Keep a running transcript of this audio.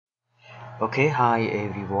Okay, hi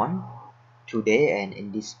everyone. Today and in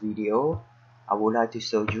this video, I would like to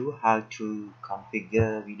show you how to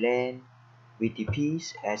configure VLAN,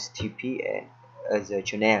 VTPs, STP and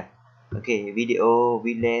Etherchannel. Okay, video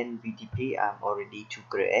VLAN, VTP I'm already to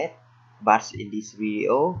create, but in this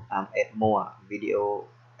video I'm add more video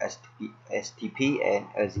STP and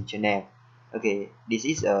Etherchannel. Okay, this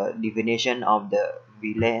is a definition of the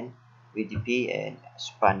VLAN, VTP and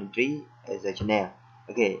span tree Etherchannel.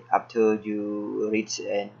 Okay, after you read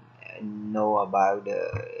and know about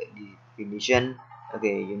the definition,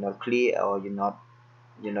 okay, you're not clear or you're not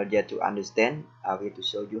yet to understand, I will to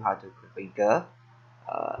show you how to configure,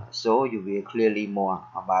 so you will clearly more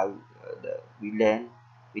about the VLAN,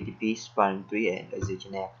 VTP, span tree and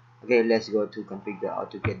Ethernet. Okay, let's go to configure all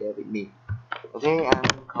together with me. Okay, I'm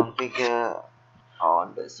configure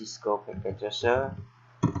on the Cisco packet tracer.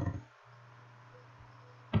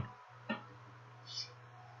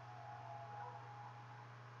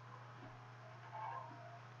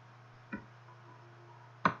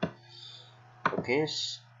 Okay,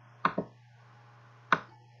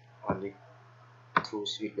 only through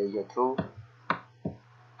switch layer 2.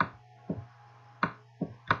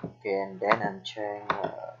 Okay, and then I'm changing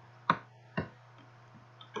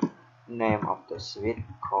name of the switch,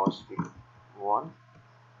 call switch 1.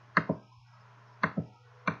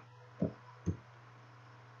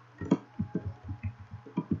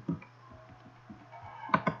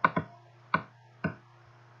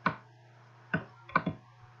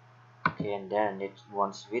 Okay, and then I need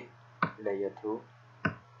one switch layer 2.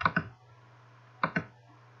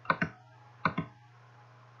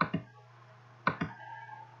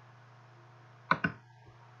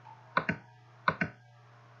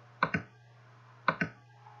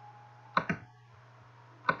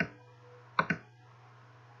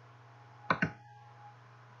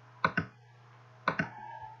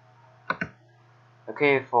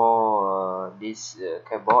 Okay, for this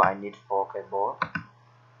cable I need 4 cable,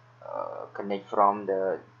 connect from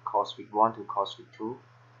the call switch 1 to call switch 2.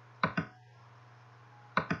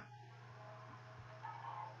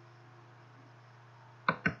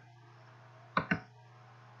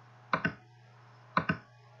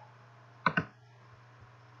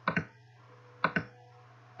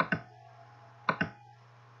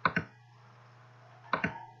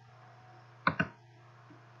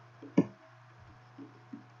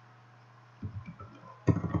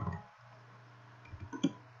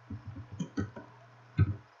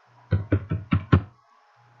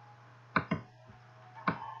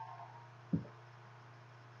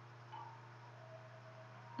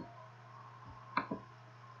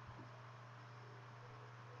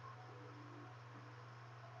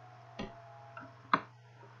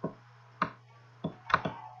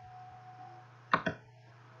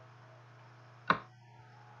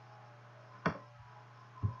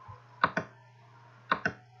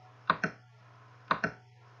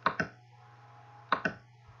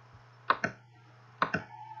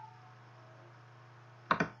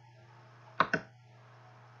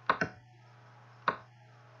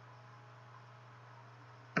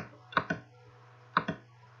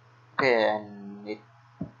 Okay, and need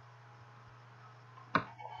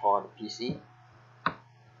for the PC.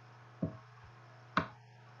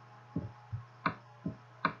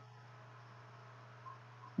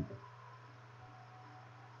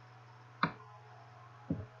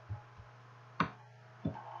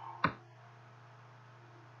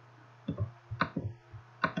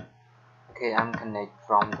 Okay, I'm connect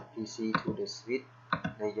from the PC to the switch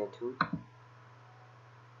layer 2.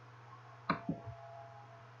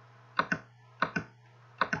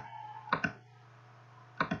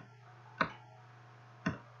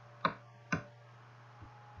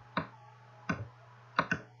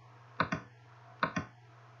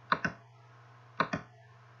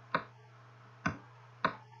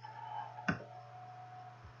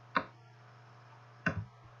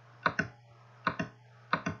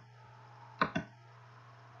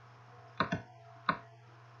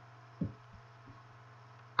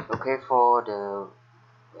 Okay, for the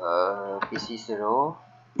PC 0,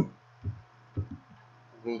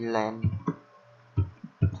 VLAN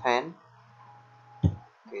 10,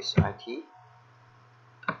 case IT.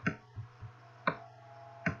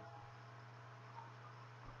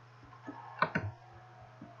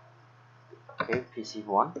 Okay, PC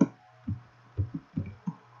 1.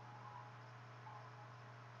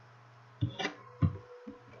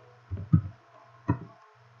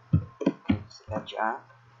 HR.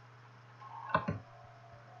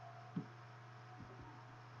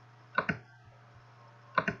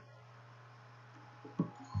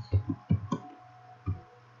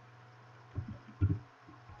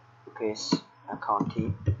 paste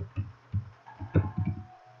accounting.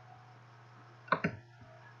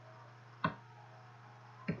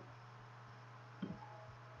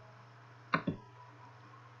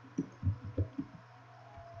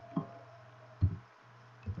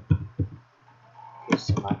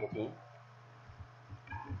 Paste marketing.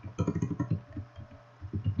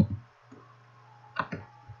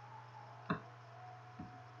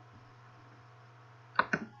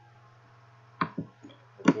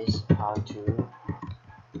 This how to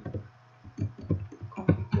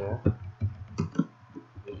configure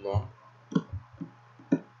vlan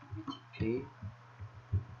vtp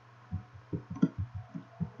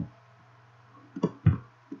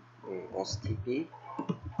stp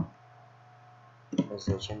as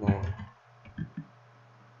a channel.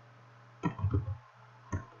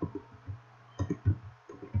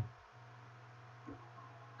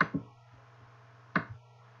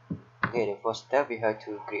 Okay, the first step we have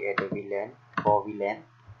to create a vlan for vlan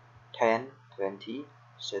 10, 20,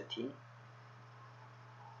 30,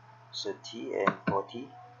 30 and 40.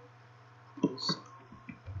 Please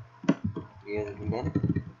create a vlan.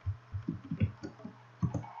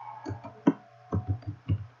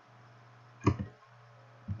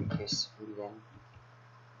 Because vlan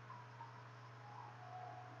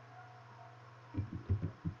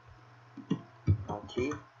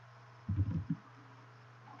 90.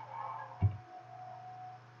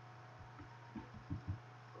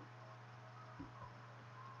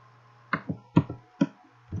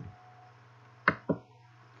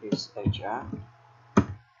 Is HR.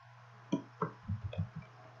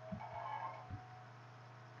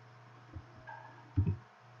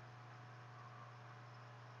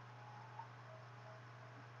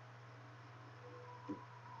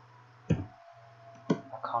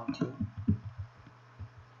 Accounting.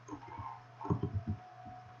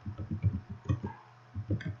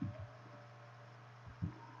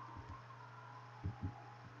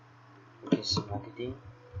 Is marketing.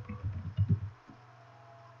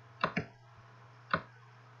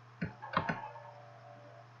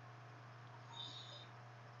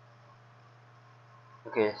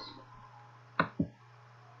 Okay,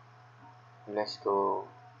 let's go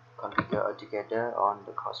configure all together. On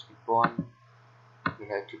the cost report, we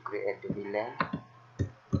have to create the vlan.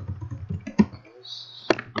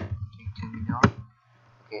 Okay, terminal.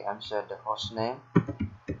 Okay, insert the host name.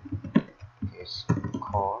 Okay,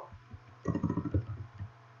 call.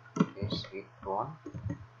 Okay, with one.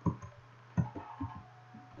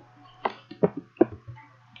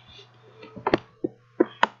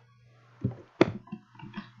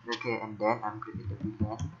 Okay, and then I'm creating the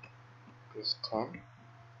vlan. Okay, 10.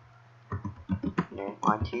 Then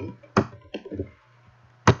 20.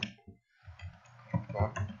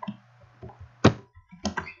 Then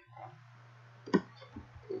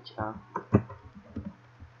page up.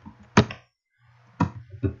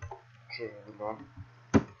 Okay, vlan.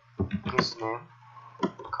 Case name.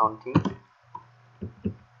 Accounting.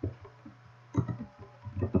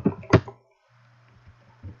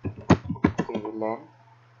 Okay, vlan.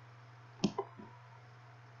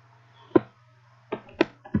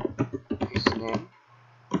 Case name.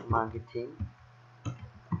 Marketing.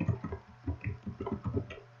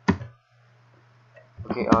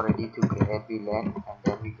 Okay, already to create vlan, and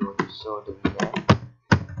then we go to show the vlan.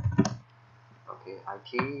 Okay,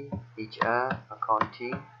 IT, HR,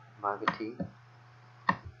 accounting, marketing.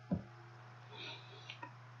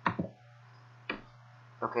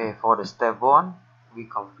 Okay, for the step 1, we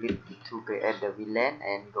complete to create the vlan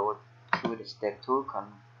and go to the step 2,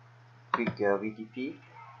 configure VTP.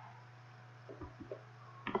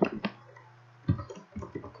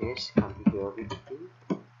 Okay, configure VTP.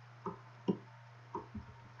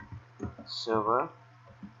 Server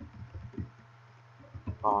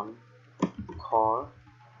on call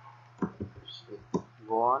with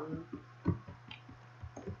 1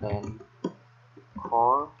 and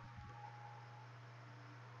call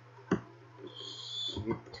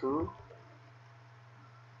with 2.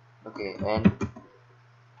 Okay, and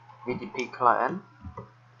VTP client.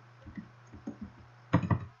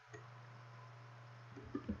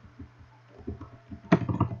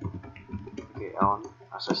 Okay, on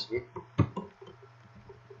access with.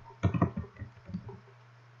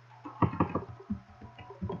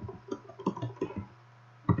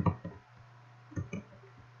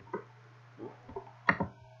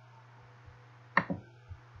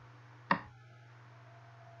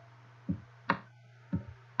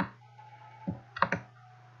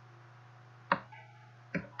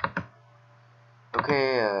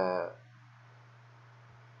 Okay,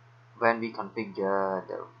 when we configure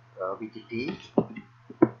the VTP,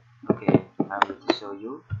 okay, I'm going to show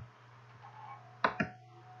you.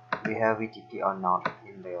 we have VTP or not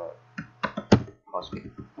in the host with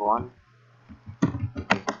one.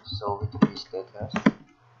 Okay, so VTP status.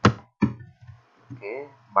 Okay,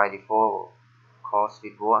 by default host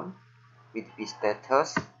with one, VTP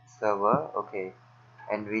status server. Okay,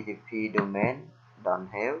 and VTP domain don't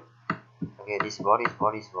have. Okay, this bot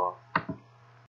is bot.